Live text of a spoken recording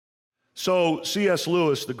So C.S.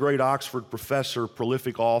 Lewis, the great Oxford professor,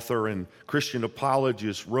 prolific author, and Christian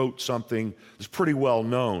apologist, wrote something that's pretty well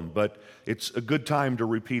known, but it's a good time to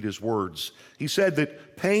repeat his words. He said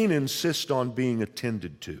that pain insists on being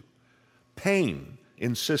attended to. Pain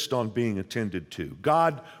insists on being attended to.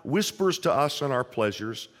 God whispers to us in our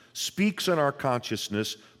pleasures, speaks in our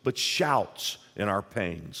consciousness, but shouts in our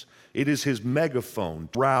pains. It is his megaphone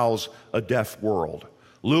to rouse a deaf world.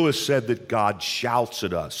 Lewis said that God shouts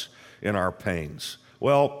at us in our pains.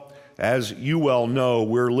 Well, as you well know,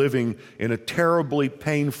 we're living in a terribly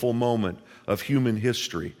painful moment of human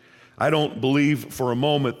history. I don't believe for a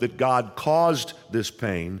moment that God caused this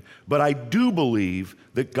pain, but I do believe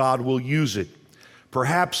that God will use it.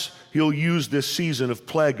 Perhaps he'll use this season of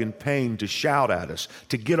plague and pain to shout at us,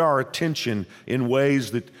 to get our attention in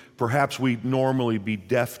ways that perhaps we'd normally be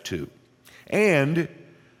deaf to. And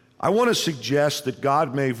I want to suggest that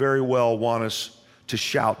God may very well want us to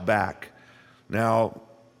shout back. Now,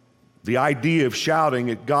 the idea of shouting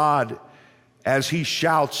at God as he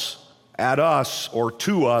shouts at us or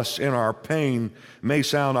to us in our pain may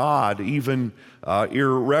sound odd, even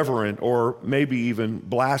irreverent, or maybe even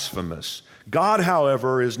blasphemous. God,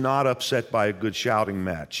 however, is not upset by a good shouting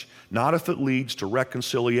match, not if it leads to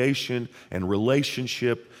reconciliation and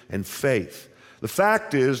relationship and faith. The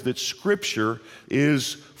fact is that Scripture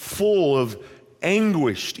is full of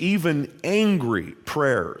anguished, even angry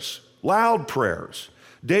prayers, loud prayers.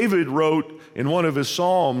 David wrote in one of his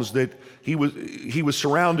Psalms that he was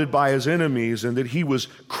surrounded by his enemies and that he was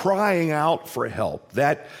crying out for help,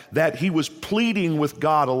 that he was pleading with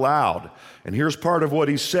God aloud. And here's part of what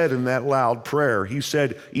he said in that loud prayer. He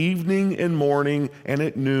said, "Evening and morning and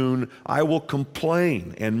at noon I will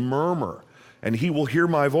complain and murmur, and he will hear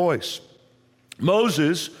my voice."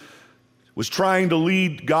 Moses was trying to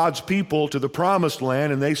lead God's people to the promised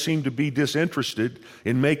land, and they seemed to be disinterested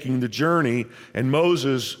in making the journey. And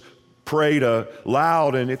Moses prayed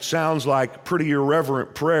aloud, and it sounds like pretty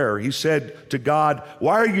irreverent prayer. He said to God,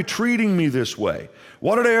 "Why are you treating me this way?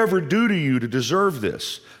 What did I ever do to you to deserve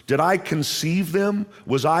this? Did I conceive them?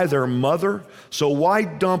 Was I their mother? So why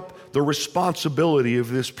dump the responsibility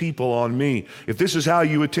of this people on me? If this is how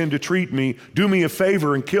you intend to treat me, do me a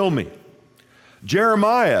favor and kill me."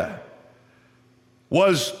 Jeremiah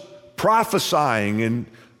was prophesying and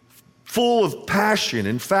full of passion.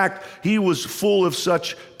 In fact, he was full of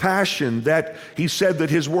such passion that he said that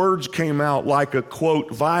his words came out like a,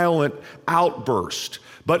 quote, violent outburst.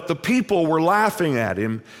 But the people were laughing at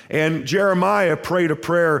him, and Jeremiah prayed a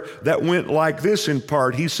prayer that went like this in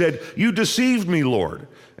part. He said, "You deceived me, Lord,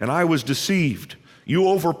 and I was deceived. You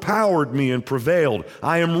overpowered me and prevailed.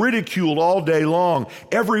 I am ridiculed all day long.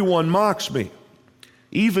 Everyone mocks me."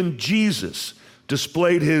 Even Jesus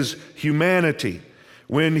displayed his humanity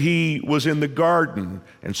when he was in the garden,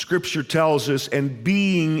 and Scripture tells us, and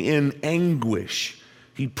being in anguish,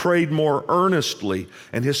 he prayed more earnestly,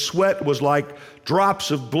 and his sweat was like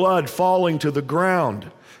drops of blood falling to the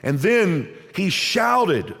ground. And then he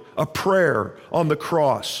shouted a prayer on the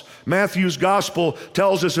cross. Matthew's gospel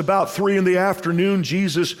tells us about 3 p.m,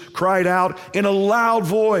 Jesus cried out in a loud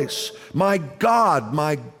voice, my God,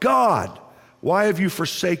 why have you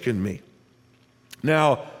forsaken me?"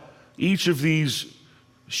 Now, each of these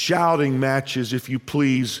shouting matches, if you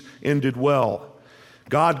please, ended well.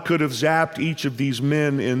 God could have zapped each of these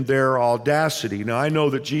men in their audacity. Now, I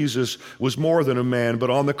know that Jesus was more than a man,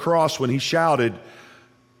 but on the cross when he shouted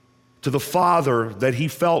to the Father that he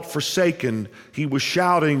felt forsaken, he was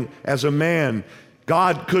shouting as a man.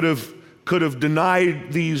 God could have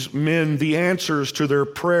denied these men the answers to their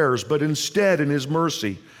prayers, but instead, in his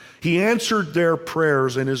mercy, he answered their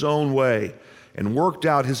prayers in his own way and worked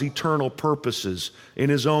out his eternal purposes in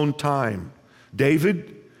his own time.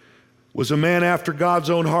 David was a man after God's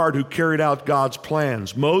own heart who carried out God's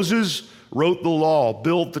plans. Moses wrote the law,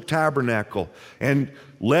 built the tabernacle, and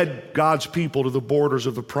led God's people to the borders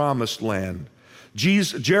of the promised land.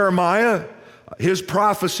 Jeremiah, his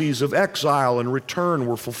prophecies of exile and return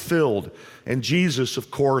were fulfilled, and Jesus, of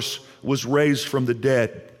course, was raised from the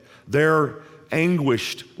dead. Their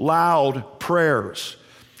anguished, loud prayers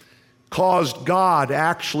caused God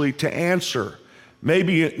actually to answer,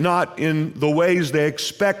 maybe not in the ways they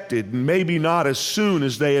expected, maybe not as soon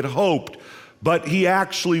as they had hoped, but he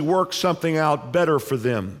actually worked something out better for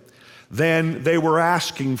them than they were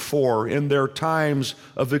asking for in their times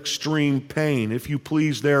of extreme pain. If you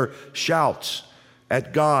please, their shouts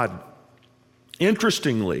at God.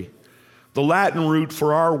 Interestingly, the Latin root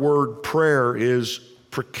for our word prayer is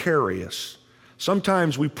precarious.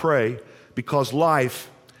 Sometimes we pray because life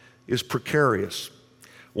is precarious.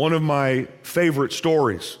 One of my favorite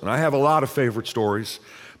stories, and I have a lot of favorite stories,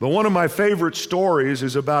 But one of my favorite stories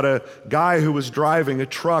is about a guy who was driving a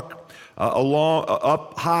truck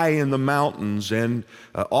up high in the mountains, and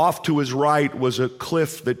off to his right was a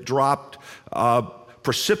cliff that dropped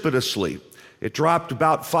precipitously. It dropped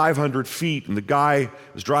about 500 feet, and the guy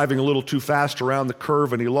was driving a little too fast around the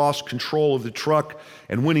curve, and he lost control of the truck.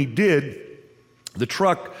 And when he did, the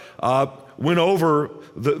truck went over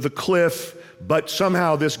the cliff, but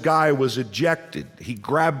somehow this guy was ejected. He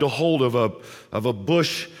grabbed a hold of a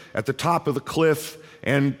bush at the top of the cliff,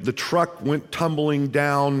 and the truck went tumbling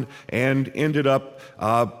down and ended up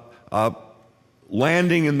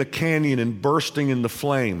landing in the canyon and bursting into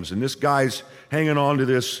flames. And this guy's hanging on to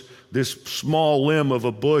this small limb of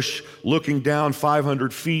a bush, looking down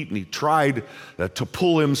 500 feet, and he tried to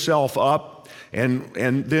pull himself up. And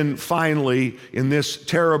then finally, in this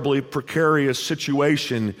terribly precarious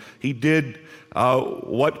situation, he did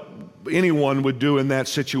what anyone would do in that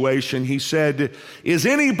situation. He said, "Is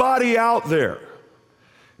anybody out there?"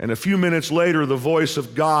 And a few minutes later, the voice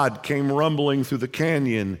of God came rumbling through the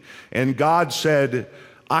canyon, and God said,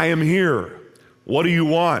 "I am here. What do you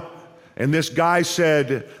want?" And this guy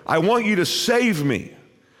said, "I want you to save me."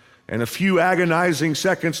 And a few agonizing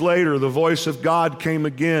seconds later, the voice of God came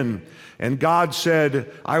again, and God said,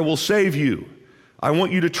 "I will save you. I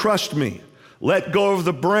want you to trust me. Let go of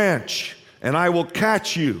the branch, and I will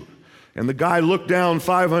catch you." And the guy looked down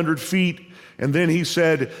 500 feet, and then he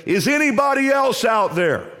said, "Is anybody else out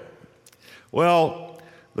there?" Well,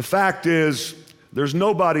 the fact is, there's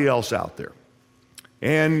nobody else out there.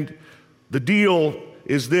 And the deal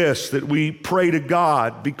is this, that we pray to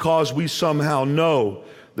God because we somehow know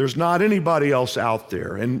there's not anybody else out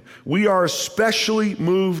there. And we are especially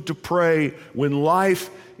moved to pray when life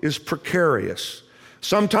is precarious.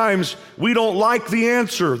 Sometimes we don't like the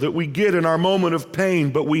answer that we get in our moment of pain,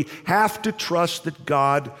 but we have to trust that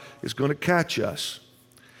God is going to catch us.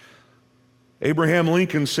 Abraham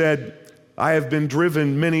Lincoln said, "I have been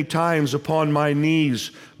driven many times upon my knees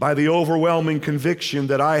by the overwhelming conviction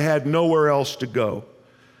that I had nowhere else to go."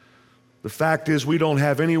 The fact is, we don't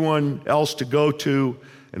have anyone else to go to,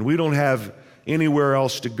 and we don't have anywhere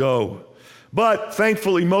else to go. But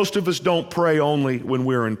thankfully, most of us don't pray only when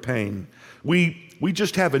we're in pain. We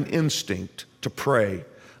just have an instinct to pray,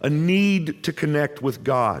 a need to connect with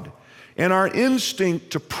God. And our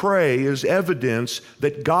instinct to pray is evidence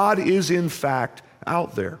that God is in fact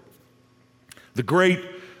out there. The great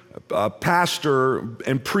pastor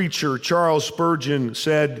and preacher Charles Spurgeon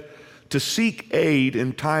said, "To seek aid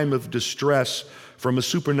in time of distress from a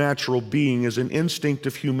supernatural being is an instinct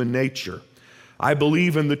of human nature. I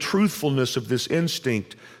believe in the truthfulness of this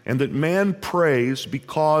instinct and that man prays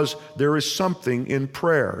because there is something in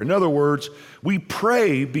prayer." In other words, we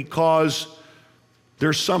pray because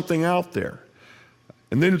there's something out there.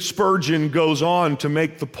 And then Spurgeon goes on to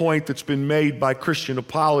make the point that's been made by Christian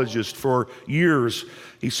apologists for years.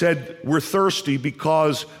 He said, "We're thirsty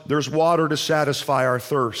because there's water to satisfy our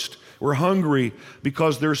thirst. We're hungry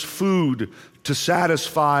because there's food to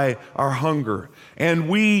satisfy our hunger. And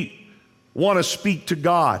we want to speak to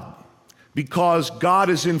God because God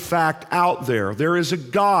is in fact out there. There is a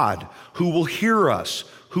God who will hear us,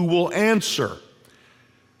 who will answer,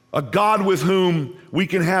 a God with whom we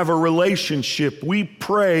can have a relationship. We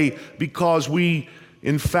pray because we,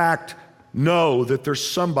 in fact, know that there's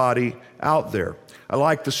somebody out there." I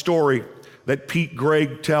like the story that Pete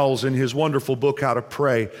Greig tells in his wonderful book, How to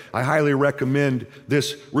Pray. I highly recommend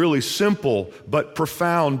this really simple but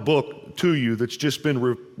profound book to you that's just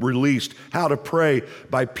been released, How to Pray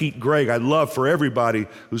by Pete Greig. I'd love for everybody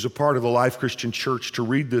who's a part of the Life Christian Church to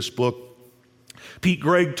read this book. Pete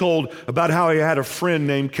Greig told about how he had a friend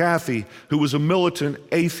named Kathy who was a militant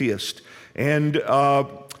atheist, and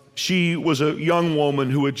she was a young woman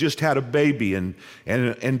who had just had a baby and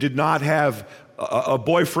did not have a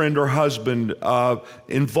boyfriend or husband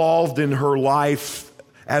involved in her life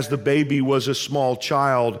as the baby was a small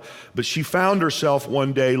child. But she found herself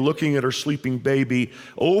one day looking at her sleeping baby,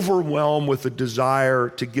 overwhelmed with a desire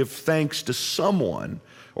to give thanks to someone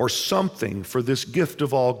or something for this gift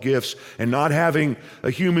of all gifts. And not having a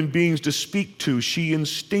human being to speak to, she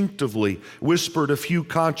instinctively whispered a few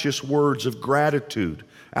conscious words of gratitude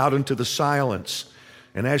out into the silence.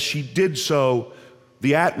 And as she did so,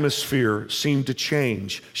 the atmosphere seemed to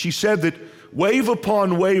change. She said that wave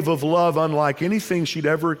upon wave of love, unlike anything she'd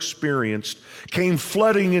ever experienced, came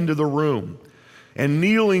flooding into the room. And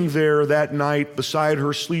kneeling there that night beside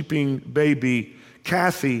her sleeping baby,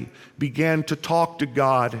 Kathy began to talk to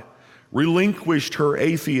God, relinquished her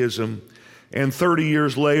atheism, and 30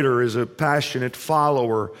 years later is a passionate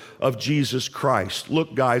follower of Jesus Christ.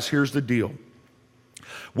 Look, guys, here's the deal.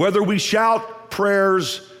 Whether we shout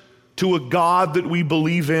prayers to a God that we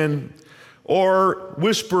believe in, or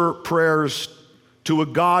whisper prayers to a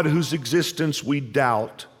God whose existence we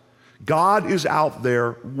doubt. God is out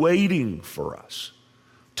there waiting for us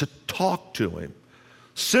to talk to him.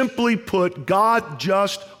 Simply put, God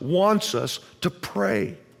just wants us to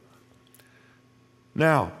pray.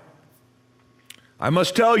 Now, I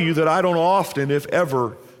must tell you that I don't often, if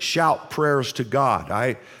ever, shout prayers to God.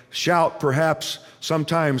 I shout perhaps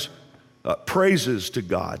sometimes praises to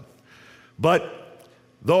God. But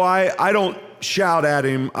though I don't shout at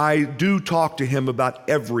him, I do talk to him about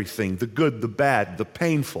everything, the good, the bad, the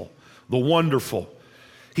painful, the wonderful.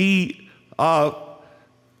 He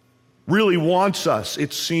really wants us,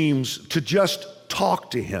 it seems, to just talk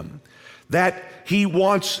to him. That he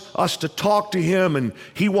wants us to talk to him, and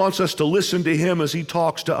he wants us to listen to him as he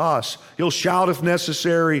talks to us. He'll shout if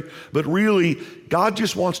necessary, but really, God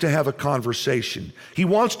just wants to have a conversation. He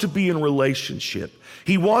wants to be in relationship.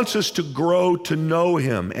 He wants us to grow to know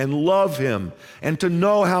him and love him and to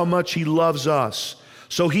know how much he loves us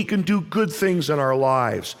so he can do good things in our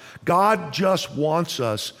lives. God just wants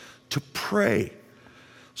us to pray.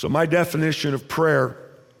 So my definition of prayer,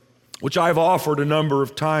 which I've offered a number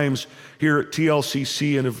of times here at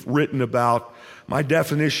TLCC and have written about, my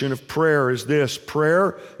definition of prayer is this: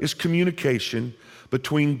 prayer is communication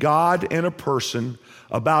between God and a person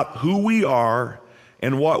about who we are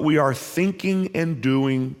and what we are thinking and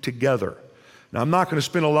doing together. Now, I'm not going to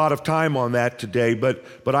spend a lot of time on that today, but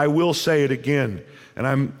I will say it again. And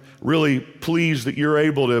I'm really pleased that you're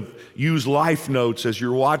able to use Life Notes as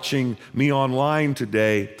you're watching me online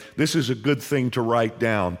today. This is a good thing to write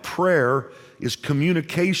down. Prayer is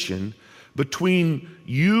communication between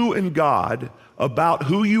you and God about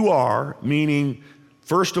who you are, meaning,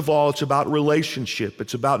 first of all, it's about relationship.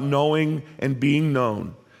 It's about knowing and being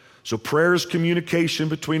known. So prayer is communication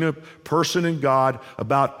between a person and God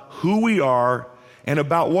about who we are and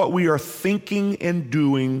about what we are thinking and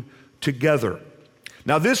doing together.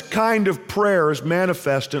 Now, this kind of prayer is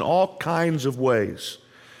manifest in all kinds of ways.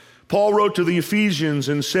 Paul wrote to the Ephesians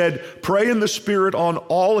and said, pray in the Spirit on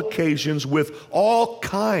all occasions with all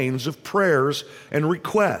kinds of prayers and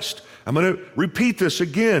requests. I'm going to repeat this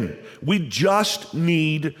again. We just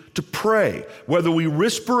need to pray, whether we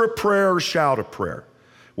whisper a prayer or shout a prayer.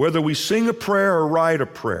 Whether we sing a prayer or write a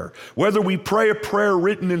prayer, whether we pray a prayer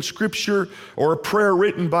written in Scripture or a prayer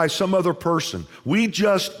written by some other person, we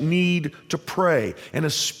just need to pray. And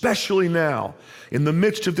especially now, in the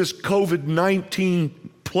midst of this COVID-19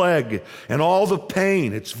 plague and all the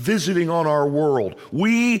pain it's visiting on our world,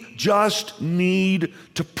 we just need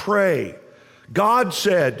to pray. God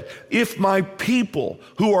said, if my people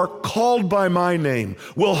who are called by my name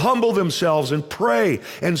will humble themselves and pray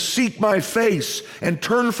and seek my face and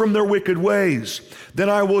turn from their wicked ways, then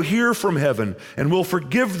I will hear from heaven and will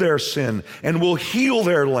forgive their sin and will heal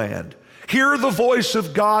their land. Hear the voice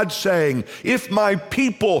of God saying, if my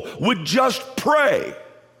people would just pray,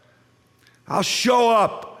 I'll show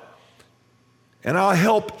up and I'll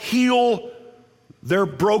help heal their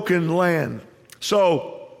broken land.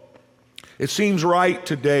 So, it seems right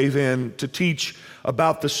today then to teach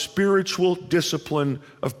about the spiritual discipline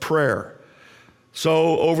of prayer.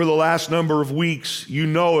 So over the last number of weeks, you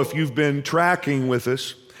know, if you've been tracking with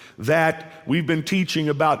us, that we've been teaching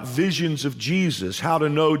about visions of Jesus, how to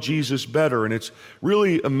know Jesus better. And it's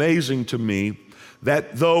really amazing to me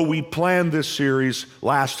that though we planned this series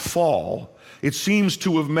last fall, it seems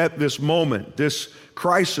to have met this moment, this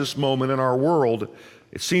crisis moment in our world.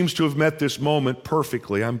 It seems to have met this moment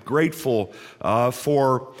perfectly. I'm grateful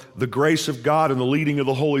for the grace of God and the leading of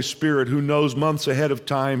the Holy Spirit, who knows months ahead of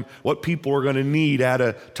time what people are going to need at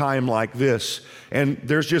a time like this. And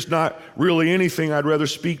there's just not really anything I'd rather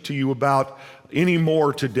speak to you about any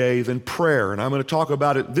more today than prayer. And I'm going to talk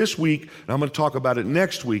about it this week, and I'm going to talk about it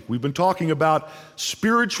next week. We've been talking about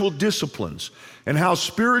spiritual disciplines and how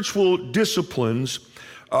spiritual disciplines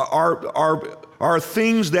are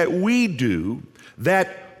things that we do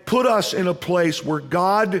that put us in a place where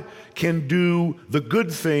God can do the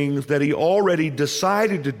good things that he already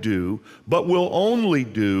decided to do, but will only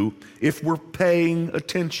do if we're paying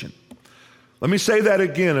attention. Let me say that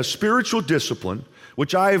again. A spiritual discipline,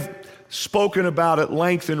 which I've spoken about at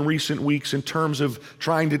length in recent weeks in terms of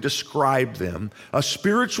trying to describe them. A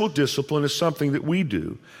spiritual discipline is something that we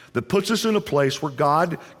do that puts us in a place where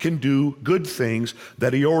God can do good things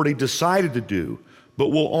that he already decided to do, but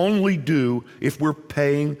will only do if we're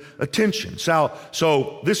paying attention.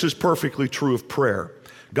 So this is perfectly true of prayer.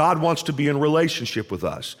 God wants to be in relationship with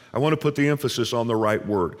us. I want to put the emphasis on the right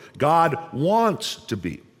word. God wants to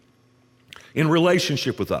be in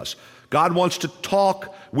relationship with us. God wants to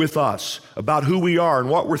talk with us about who we are and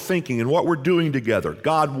what we're thinking and what we're doing together.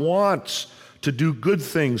 God wants to do good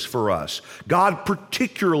things for us. God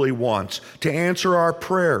particularly wants to answer our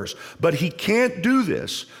prayers, but He can't do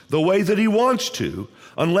this the way that He wants to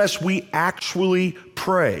unless we actually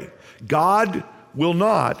pray. God will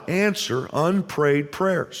not answer unprayed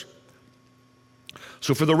prayers.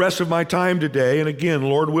 So for the rest of my time today, and again,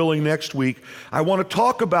 Lord willing, next week, I want to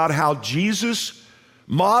talk about how Jesus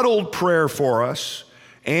modeled prayer for us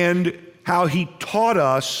and how He taught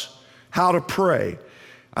us how to pray.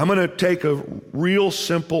 I'm going to take a real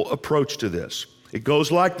simple approach to this. It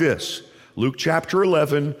goes like this. Luke chapter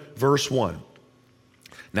 11, verse 1.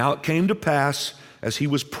 Now it came to pass, as He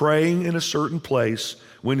was praying in a certain place,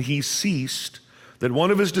 when He ceased, that one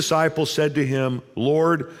of His disciples said to Him,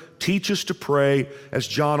 Lord, teach us to pray, as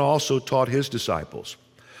John also taught his disciples.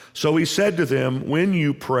 So He said to them, when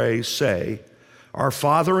you pray, say, Our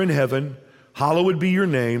Father in heaven, hallowed be your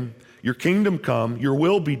name. Your kingdom come, your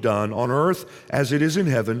will be done on earth as it is in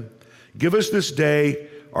heaven. Give us this day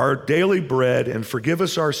our daily bread, and forgive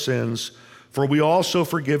us our sins, for we also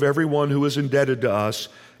forgive everyone who is indebted to us.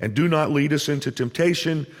 And do not lead us into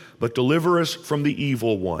temptation, but deliver us from the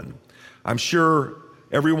evil one. I'm sure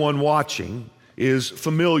everyone watching is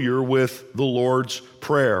familiar with the Lord's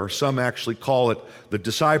Prayer. Some actually call it the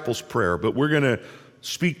disciples' prayer, but we're going to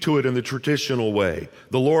speak to it in the traditional way,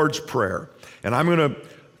 the Lord's Prayer. And I'm going to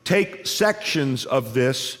take sections of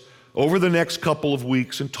this over the next couple of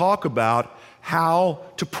weeks and talk about how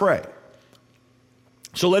to pray.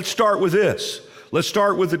 So let's start with this. Let's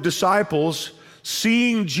start with the disciples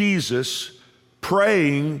seeing Jesus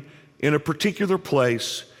praying in a particular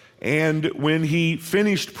place, and when He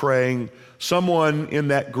finished praying, someone in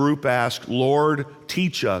that group asked, Lord,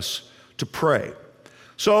 teach us to pray.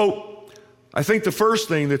 So I think the first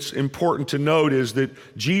thing that's important to note is that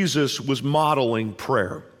Jesus was modeling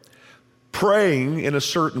prayer. Praying in a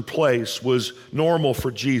certain place was normal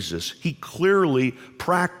for Jesus. He clearly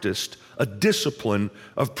practiced a discipline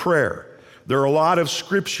of prayer. There are a lot of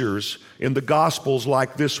scriptures in the Gospels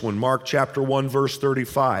like this one, Mark chapter 1, verse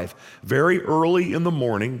 35. Very early in the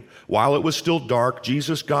morning, while it was still dark,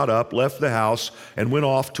 Jesus got up, left the house, and went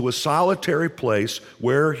off to a solitary place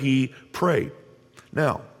where He prayed.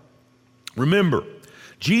 Now, remember,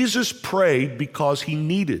 Jesus prayed because He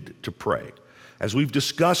needed to pray. As we've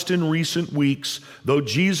discussed in recent weeks, though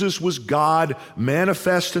Jesus was God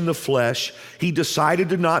manifest in the flesh, He decided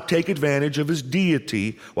to not take advantage of His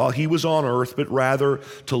deity while He was on earth, but rather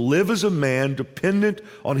to live as a man dependent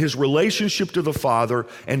on His relationship to the Father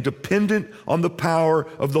and dependent on the power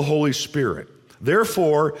of the Holy Spirit.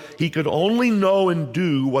 Therefore, He could only know and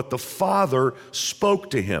do what the Father spoke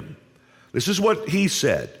to Him. This is what He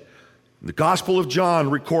said. The Gospel of John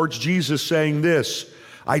records Jesus saying this,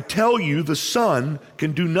 I tell you, the Son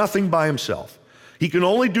can do nothing by Himself. He can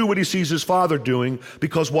only do what He sees His Father doing,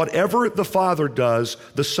 because whatever the Father does,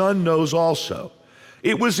 the Son knows also.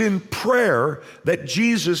 It was in prayer that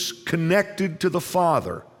Jesus connected to the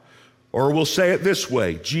Father. Or we'll say it this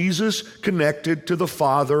way, Jesus connected to the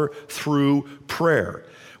Father through prayer.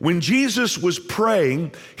 When Jesus was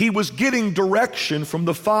praying, He was getting direction from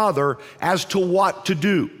the Father as to what to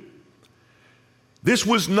do. This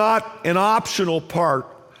was not an optional part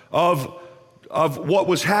of what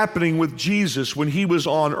was happening with Jesus when He was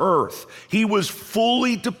on earth. He was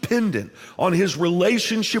fully dependent on His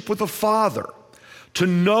relationship with the Father to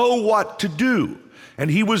know what to do.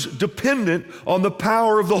 And He was dependent on the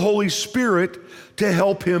power of the Holy Spirit to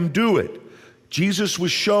help Him do it. Jesus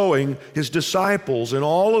was showing His disciples and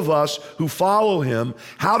all of us who follow Him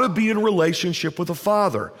how to be in relationship with the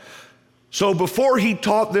Father. So before He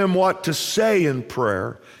taught them what to say in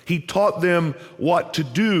prayer, He taught them what to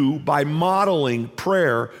do by modeling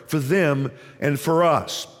prayer for them and for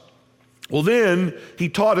us. Well, then He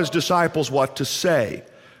taught His disciples what to say.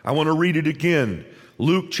 I want to read it again.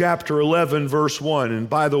 Luke chapter 11, verse 1. And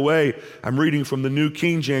by the way, I'm reading from the New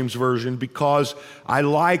King James Version because I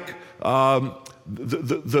like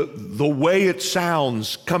the way it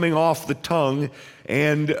sounds coming off the tongue,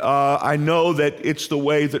 and I know that it's the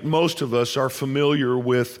way that most of us are familiar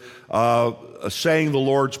with saying the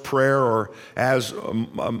Lord's Prayer, or as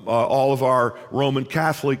all of our Roman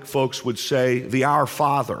Catholic folks would say, the Our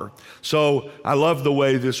Father. So I love the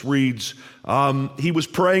way this reads. He was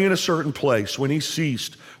praying in a certain place. When He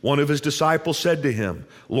ceased, one of His disciples said to Him,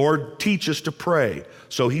 Lord, teach us to pray.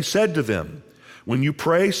 So He said to them, When you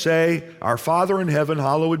pray, say, Our Father in heaven,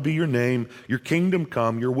 hallowed be your name. Your kingdom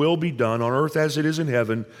come, your will be done on earth as it is in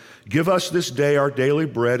heaven. Give us this day our daily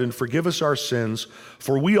bread and forgive us our sins,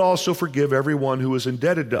 for we also forgive everyone who is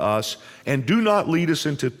indebted to us. And do not lead us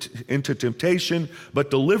into temptation,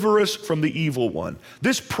 but deliver us from the evil one.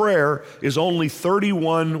 This prayer is only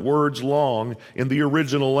 31 words long in the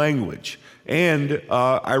original language. And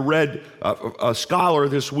I read a scholar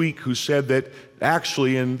this week who said that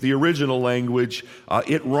actually in the original language,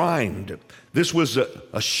 it rhymed. This was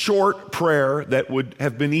a short prayer that would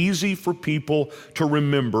have been easy for people to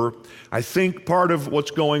remember. I think part of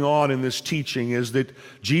what's going on in this teaching is that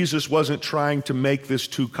Jesus wasn't trying to make this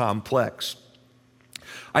too complex.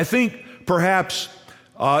 I think perhaps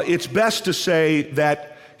it's best to say that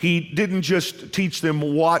he didn't just teach them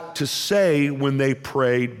what to say when they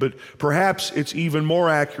prayed, but perhaps it's even more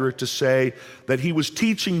accurate to say that he was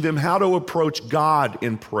teaching them how to approach God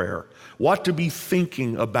in prayer, what to be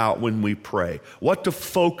thinking about when we pray, what to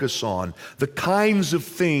focus on, the kinds of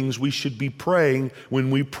things we should be praying when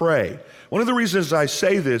we pray. One of the reasons I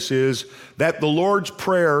say this is that the Lord's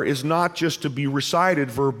Prayer is not just to be recited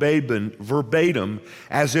verbatim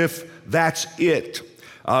as if that's it.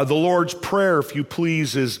 The Lord's Prayer, if you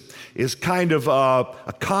please, is kind of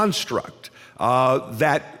a construct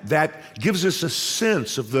that gives us a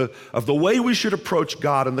sense of the way we should approach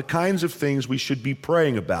God and the kinds of things we should be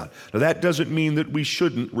praying about. Now, that doesn't mean that we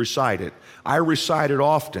shouldn't recite it. I recite it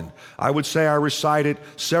often. I would say I recite it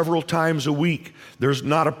several times a week. There's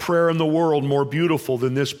not a prayer in the world more beautiful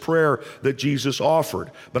than this prayer that Jesus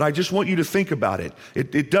offered. But I just want you to think about it.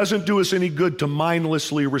 It doesn't do us any good to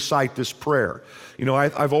mindlessly recite this prayer. You know,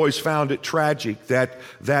 I've always found it tragic that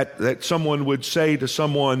someone would say to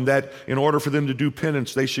someone that in order for them to do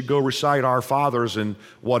penance, they should go recite Our Fathers and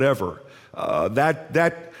whatever. This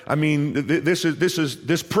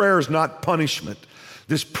prayer is not punishment.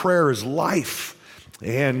 This prayer is life.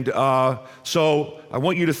 And so I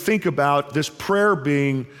want you to think about this prayer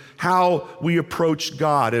being how we approach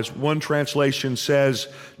God. As one translation says,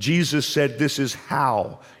 Jesus said, this is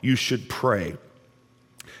how you should pray.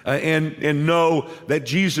 And know that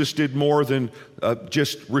Jesus did more than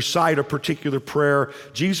just recite a particular prayer.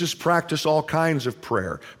 Jesus practiced all kinds of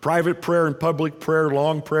prayer. Private prayer and public prayer,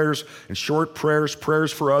 long prayers and short prayers,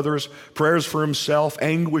 prayers for others, prayers for himself,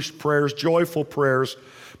 anguished prayers, joyful prayers.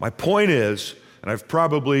 My point is, and I've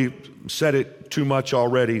probably said it too much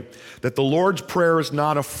already, that the Lord's Prayer is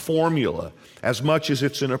not a formula as much as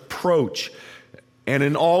it's an approach. And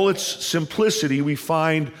in all its simplicity, we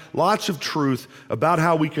find lots of truth about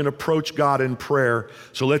how we can approach God in prayer.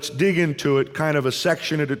 So let's dig into it kind of a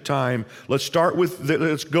section at a time. Let's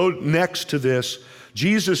go next to this.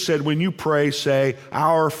 Jesus said, when you pray, say,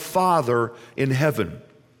 Our Father in heaven.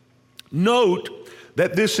 Note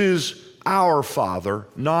that this is our Father,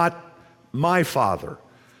 not my Father.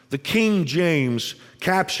 The King James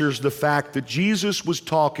captures the fact that Jesus was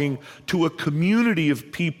talking to a community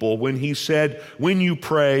of people when he said, when you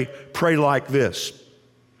pray, pray like this.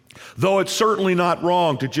 Though it's certainly not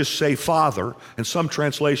wrong to just say Father, and some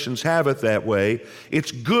translations have it that way,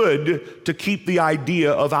 it's good to keep the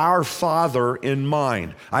idea of our Father in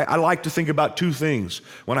mind. I like to think about two things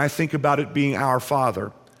when I think about it being our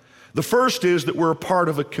Father. The first is that we're a part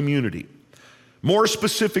of a community. More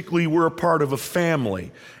specifically, we're a part of a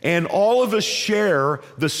family, and all of us share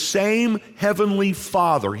the same heavenly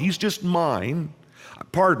Father. He's just mine.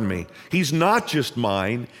 Pardon me. He's not just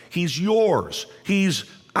mine. He's yours. He's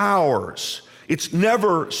ours. It's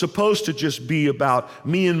never supposed to just be about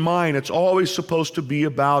me and mine. It's always supposed to be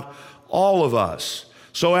about all of us.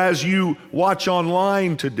 So as you watch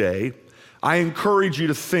online today, I encourage you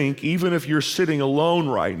to think, even if you're sitting alone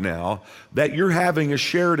right now, that you're having a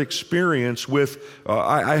shared experience with,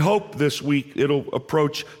 I hope this week it'll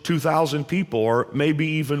approach 2,000 people or maybe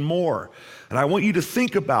even more. And I want you to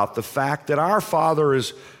think about the fact that our Father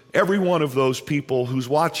is every one of those people who's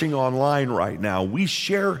watching online right now. We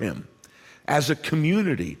share him as a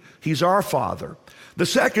community. He's our Father. The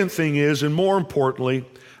second thing is, and more importantly,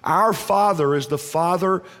 our Father is the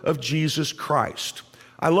Father of Jesus Christ.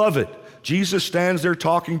 I love it. Jesus stands there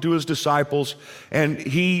talking to his disciples, and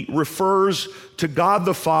he refers to God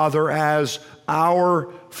the Father as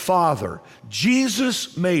our Father.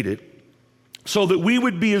 Jesus made it so that we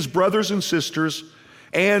would be his brothers and sisters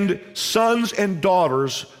and sons and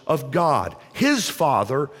daughters of God. His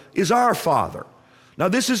Father is our Father. Now,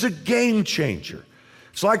 this is a game changer.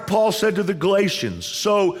 It's like Paul said to the Galatians,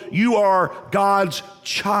 so you are God's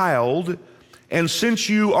child. And since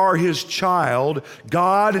you are his child,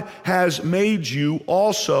 God has made you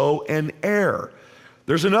also an heir.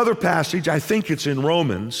 There's another passage, I think it's in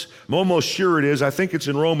Romans, I'm almost sure it is, I think it's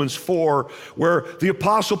in Romans 4, where the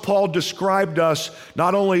Apostle Paul described us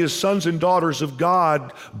not only as sons and daughters of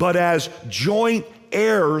God, but as joint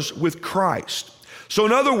heirs with Christ. So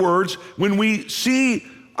in other words, when we see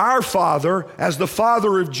our Father as the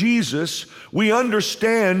Father of Jesus, we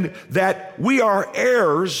understand that we are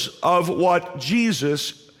heirs of what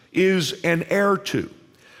Jesus is an heir to.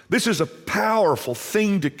 This is a powerful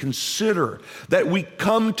thing to consider, that we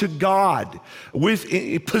come to God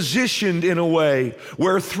positioned in a way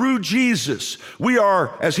where through Jesus we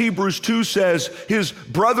are, as Hebrews 2 says, his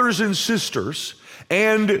brothers and sisters,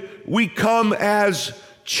 and we come as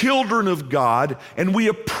children of God, and we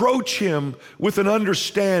approach him with an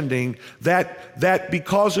understanding that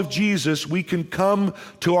because of Jesus, we can come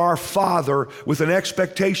to our Father with an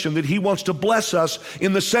expectation that he wants to bless us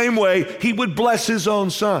in the same way he would bless his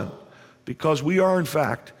own Son, because we are in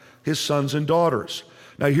fact his sons and daughters.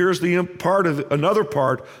 Now here's another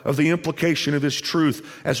part of the implication of this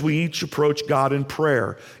truth as we each approach God in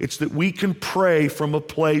prayer. It's that we can pray from a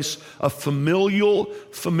place of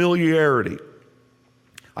familiarity.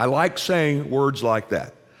 I like saying words like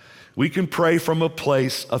that. We can pray from a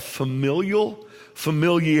place of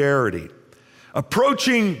familiarity.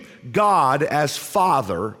 Approaching God as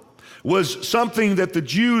Father was something that the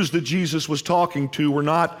Jews that Jesus was talking to were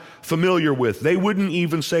not familiar with. They wouldn't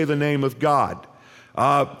even say the name of God.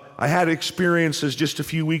 I had experiences just a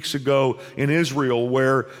few weeks ago in Israel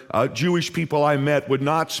where Jewish people I met would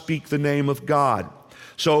not speak the name of God.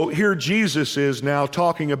 So here Jesus is now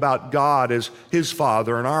talking about God as his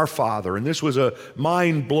Father and our Father. And this was a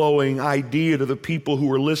mind-blowing idea to the people who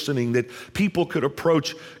were listening, that people could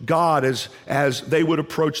approach God as they would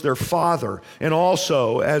approach their Father. And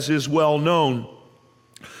also, as is well known,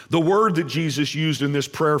 the word that Jesus used in this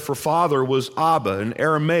prayer for Father was Abba, an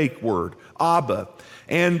Aramaic word, Abba.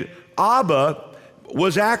 And Abba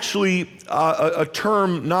was actually a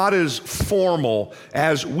term not as formal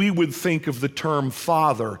as we would think of the term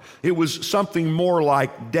father. It was something more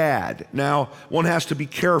like dad. Now, one has to be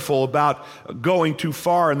careful about going too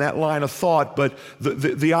far in that line of thought, but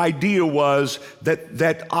the idea was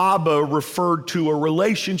that Abba referred to a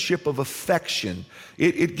relationship of affection.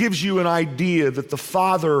 It gives you an idea that the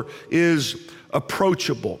Father is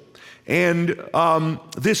approachable. And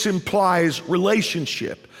this implies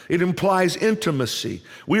relationship. It implies intimacy.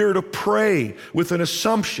 We are to pray with an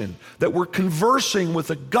assumption that we're conversing with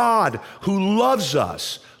a God who loves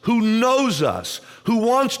us, who knows us, who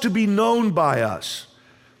wants to be known by us.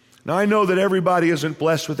 Now, I know that everybody isn't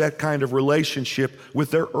blessed with that kind of relationship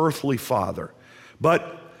with their earthly father,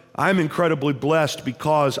 but I'm incredibly blessed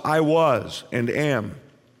because I was and am.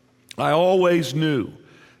 I always knew,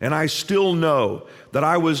 and I still know, that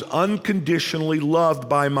I was unconditionally loved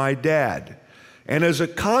by my dad. And as a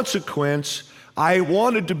consequence, I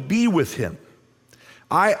wanted to be with him.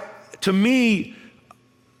 To me,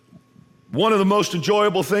 one of the most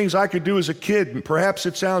enjoyable things I could do as a kid, and perhaps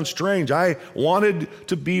it sounds strange, I wanted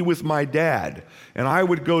to be with my dad, and I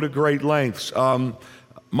would go to great lengths.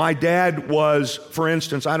 My dad was, for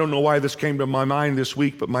instance, I don't know why this came to my mind this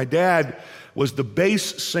week, but my dad was the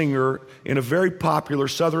bass singer in a very popular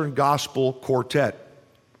Southern gospel quartet.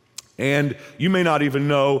 And you may not even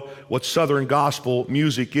know what Southern gospel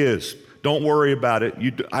music is. Don't worry about it.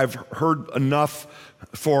 I've heard enough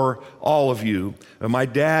for all of you. My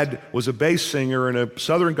dad was a bass singer in a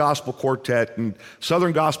Southern gospel quartet, and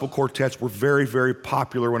Southern gospel quartets were very, very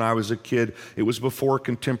popular when I was a kid. It was before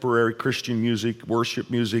contemporary Christian music, worship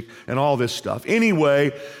music, and all this stuff.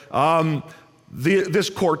 Anyway, this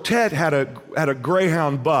quartet had a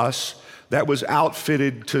Greyhound bus that was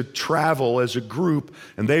outfitted to travel as a group,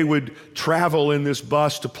 and they would travel in this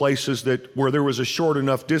bus to places where there was a short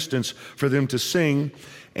enough distance for them to sing.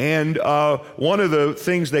 And one of the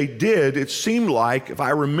things they did, it seemed like, if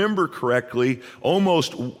I remember correctly,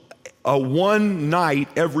 almost one night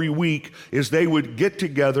every week is they would get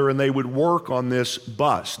together and they would work on this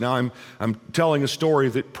bus. Now I'm telling a story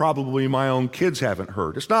that probably my own kids haven't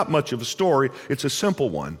heard. It's not much of a story, it's a simple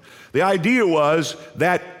one. The idea was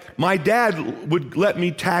that my dad would let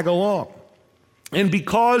me tag along. And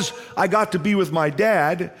because I got to be with my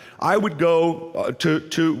dad, I would go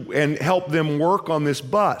to and help them work on this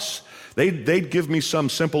bus. They'd give me some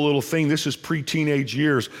simple little thing. This is pre-teenage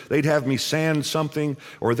years. They'd have me sand something,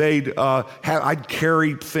 or I'd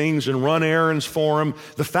carry things and run errands for them.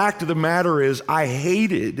 The fact of the matter is, I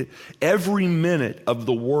hated every minute of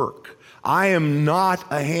the work. I am not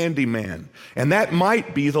a handyman, and that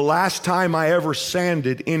might be the last time I ever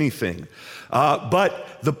sanded anything.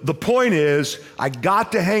 But the point is, I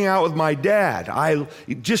got to hang out with my dad.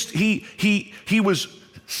 He was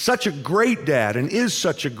such a great dad and is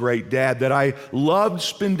such a great dad that I loved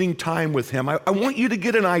spending time with him. I want you to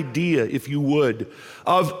get an idea, if you would,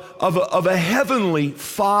 of a heavenly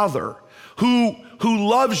Father who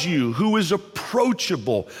loves you, who is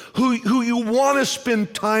approachable, who you want to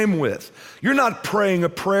spend time with. You're not praying a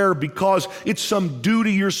prayer because it's some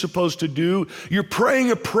duty you're supposed to do. You're praying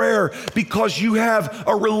a prayer because you have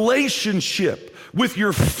a relationship with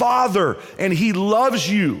your Father, and He loves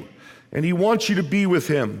you, and He wants you to be with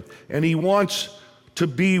Him, and He wants to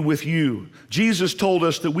be with you. Jesus told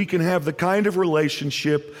us that we can have the kind of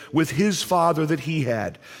relationship with His Father that He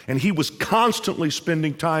had, and He was constantly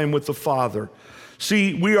spending time with the Father.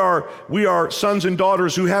 See, we are sons and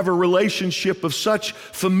daughters who have a relationship of such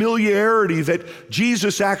familiarity that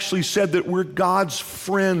Jesus actually said that we're God's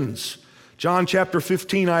friends. John chapter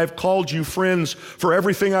 15, I have called you friends, for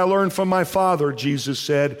everything I learned from my Father, Jesus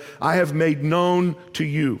said, I have made known to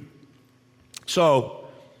you. So,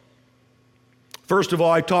 first of all,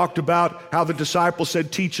 I talked about how the disciples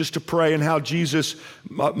said, teach us to pray, and how Jesus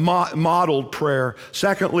modeled prayer.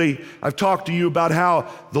 Secondly, I've talked to you about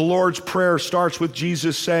how the Lord's Prayer starts with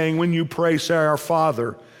Jesus saying, when you pray, say, our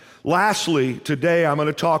Father. Lastly, today I'm going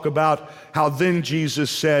to talk about how then Jesus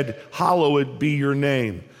said, hallowed be your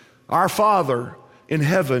name. Our Father in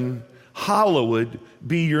heaven, hallowed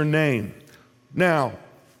be your name. Now,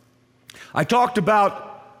 I talked about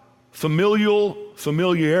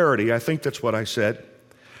familiarity, I think that's what I said.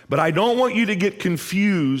 But I don't want you to get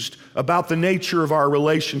confused about the nature of our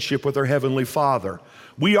relationship with our Heavenly Father.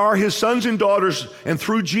 We are His sons and daughters, and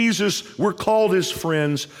through Jesus, we're called His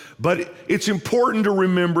friends. But it's important to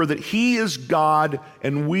remember that He is God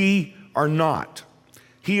and we are not.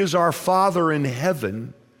 He is our Father in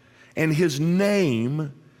heaven, and His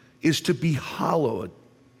name is to be hallowed.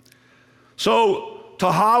 So,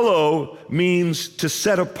 to hallow means to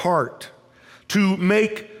set apart, to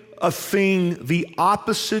make a thing the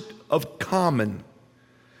opposite of common.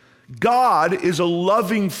 God is a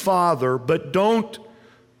loving Father, but don't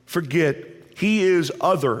forget, He is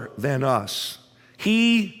other than us.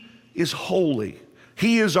 He is holy.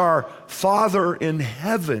 He is our Father in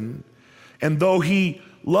heaven, and though He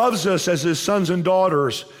loves us as His sons and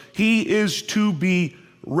daughters, He is to be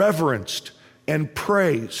reverenced and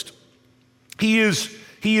praised. He is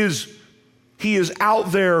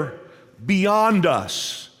out there beyond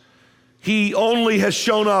us. He only has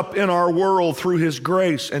shown up in our world through His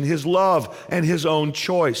grace and His love and His own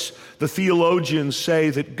choice. The theologians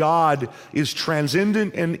say that God is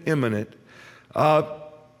transcendent and immanent.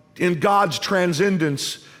 In God's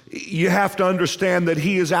transcendence, you have to understand that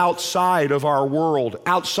He is outside of our world,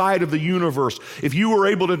 outside of the universe. If you were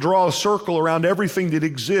able to draw a circle around everything that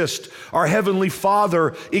exists, our Heavenly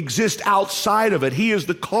Father exists outside of it. He is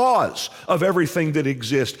the cause of everything that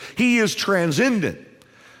exists. He is transcendent.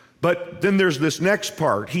 But then there's this next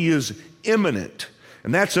part. He is immanent.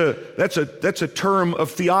 And that's a term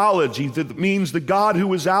of theology that means the God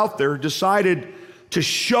who is out there decided to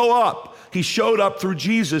show up. He showed up through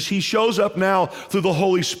Jesus. He shows up now through the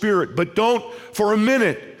Holy Spirit. But don't for a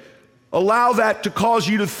minute allow that to cause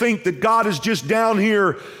you to think that God is just down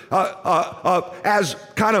here as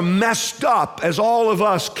kind of messed up as all of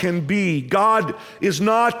us can be. God is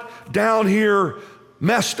not down here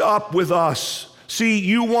messed up with us. See,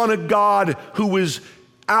 you want a God who is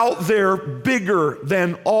out there bigger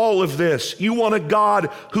than all of this. You want a God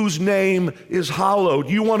whose name is hallowed.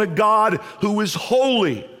 You want a God who is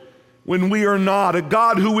holy when we are not, a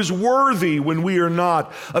God who is worthy when we are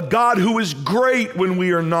not, a God who is great when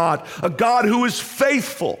we are not, a God who is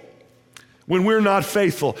faithful when we're not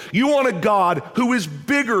faithful. You want a God who is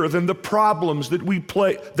bigger than the problems that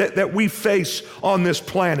we face on this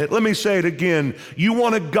planet. Let me say it again. You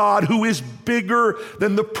want a God who is bigger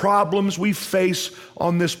than the problems we face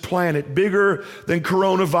on this planet, bigger than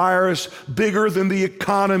coronavirus, bigger than the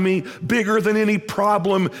economy, bigger than any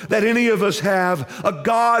problem that any of us have. A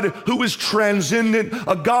God who is transcendent,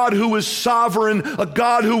 a God who is sovereign, a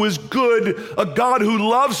God who is good, a God who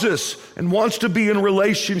loves us and wants to be in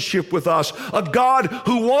relationship with us, a God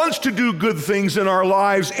who wants to do good things in our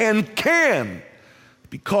lives and can,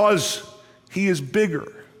 because He is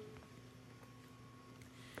bigger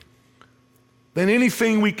than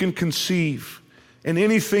anything we can conceive and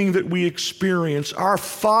anything that we experience. Our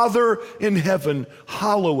Father in heaven,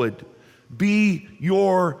 hallowed be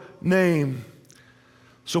your name.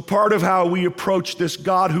 So part of how we approach this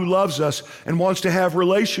God who loves us and wants to have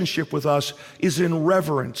relationship with us is in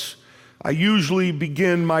reverence. I usually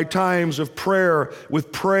begin my times of prayer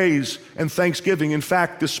with praise and thanksgiving. In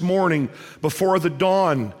fact, this morning, before the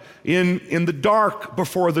dawn, in the dark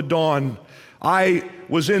before the dawn, I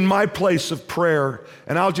was in my place of prayer,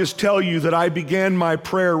 and I'll just tell you that I began my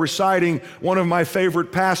prayer reciting one of my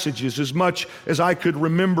favorite passages as much as I could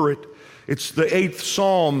remember it. It's the 8th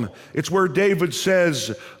Psalm. It's where David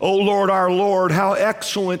says, "O Lord, our Lord, how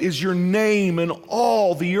excellent is your name in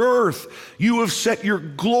all the earth. You have set your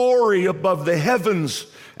glory above the heavens.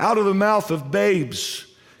 Out of the mouth of babes,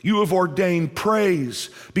 you have ordained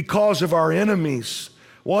praise because of our enemies.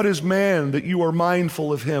 What is man that you are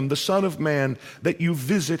mindful of him, the Son of Man that you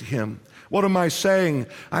visit him?" What am I saying?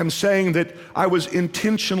 I'm saying that I was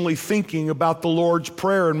intentionally thinking about the Lord's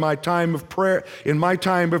Prayer in my time of prayer,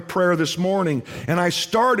 this morning. And I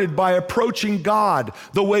started by approaching God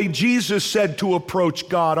the way Jesus said to approach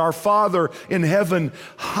God. "Our Father in heaven,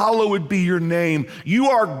 hallowed be your name. You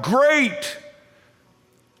are great.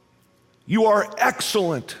 You are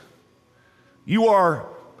excellent. You are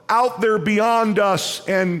out there beyond us,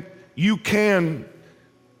 and you can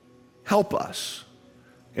help us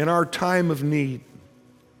in our time of need."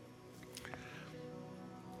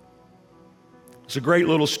 It's a great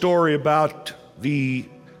little story about the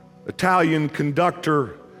Italian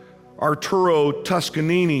conductor Arturo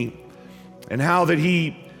Toscanini and how that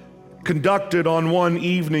he conducted on one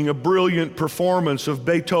evening a brilliant performance of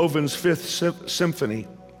Beethoven's Fifth Symphony.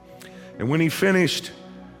 And when he finished,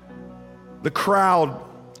 the crowd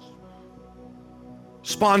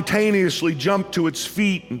spontaneously jumped to its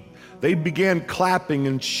feet, and they began clapping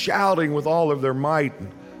and shouting with all of their might.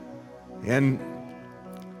 And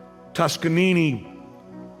Toscanini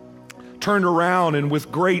turned around and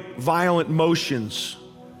with great violent motions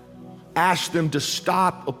asked them to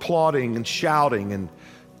stop applauding and shouting. And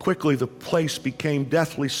quickly the place became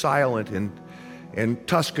deathly silent. And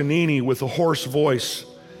Toscanini, with a hoarse voice,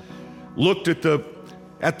 looked at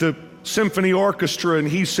the symphony orchestra and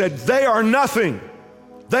he said, "They are nothing.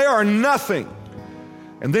 They are nothing."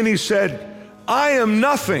 And then he said, "I am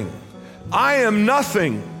nothing. I am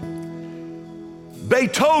nothing.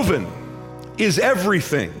 Beethoven is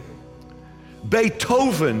everything.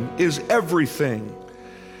 Beethoven is everything."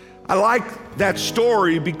 I like that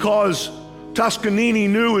story because Toscanini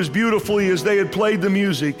knew as beautifully as they had played the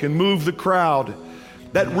music and moved the crowd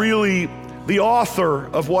that really the author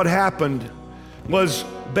of what happened was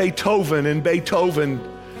Beethoven, and Beethoven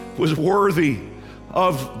was worthy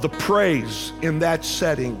of the praise in that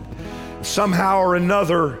setting. Somehow or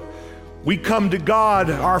another, we come to God,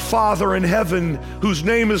 our Father in heaven, whose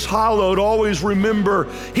name is hallowed. Always remember,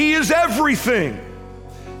 He is everything.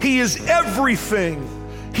 He is everything.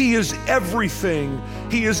 He is everything.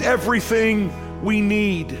 He is everything we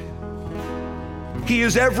need. He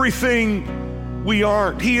is everything we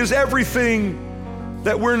aren't. He is everything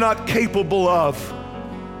that we're not capable of.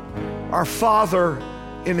 Our Father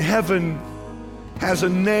in heaven has a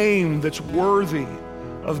name that's worthy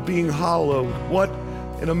of being hallowed. What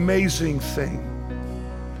an amazing thing.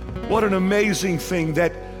 What an amazing thing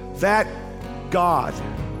that God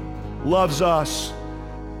loves us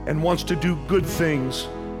and wants to do good things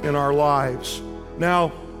in our lives.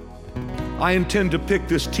 Now, I intend to pick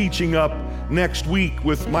this teaching up next week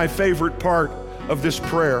with my favorite part of this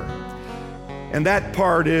prayer. And that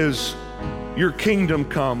part is, your kingdom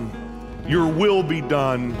come, your will be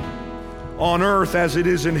done on earth as it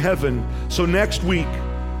is in heaven. So next week,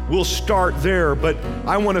 we'll start there, but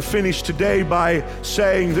I want to finish today by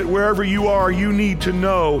saying that wherever you are, you need to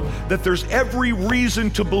know that there's every reason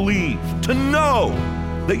to believe, to know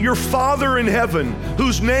that your Father in heaven,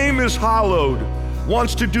 whose name is hallowed,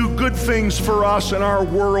 wants to do good things for us in our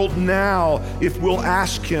world now if we'll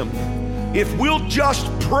ask Him. If we'll just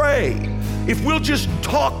pray, if we'll just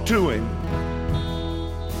talk to Him,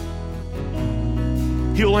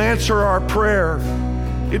 He'll answer our prayer.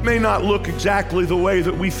 It may not look exactly the way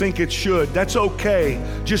that we think it should. That's okay.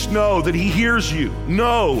 Just know that He hears you.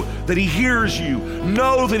 Know that He hears you.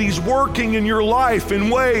 Know that He's working in your life in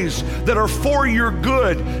ways that are for your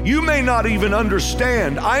good. You may not even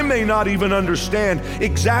understand. I may not even understand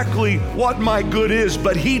exactly what my good is,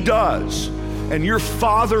 but He does. And your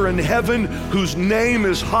Father in heaven, whose name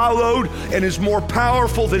is hallowed and is more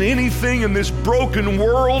powerful than anything in this broken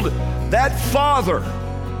world, that Father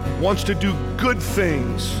wants to do good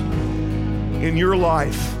things in your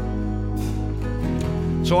life.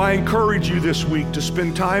 So I encourage you this week to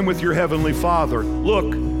spend time with your Heavenly Father. Look,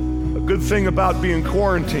 a good thing about being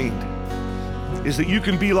quarantined is that you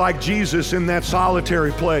can be like Jesus in that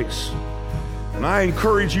solitary place. And I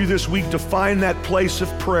encourage you this week to find that place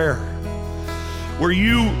of prayer where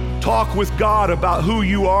you talk with God about who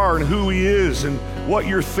you are and who He is and what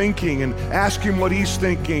you're thinking, and ask Him what He's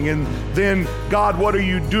thinking, and then, God, what are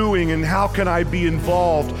you doing and how can I be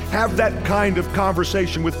involved? Have that kind of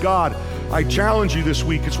conversation with God. I challenge you this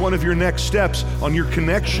week, it's one of your next steps on your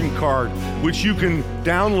connection card, which you can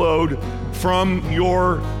download from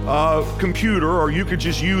your computer, or you could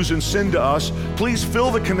just use and send to us. Please fill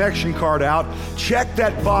the connection card out. Check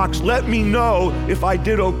that box. Let me know if I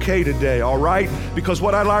did okay today, all right? Because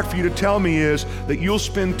what I'd like for you to tell me is that you'll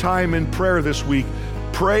spend time in prayer this week,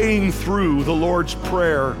 praying through the Lord's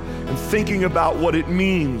Prayer and thinking about what it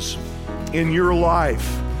means in your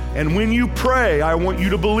life. And when you pray, I want you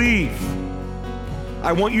to believe.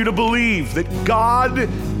 I want you to believe that God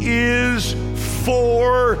is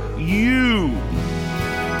for you.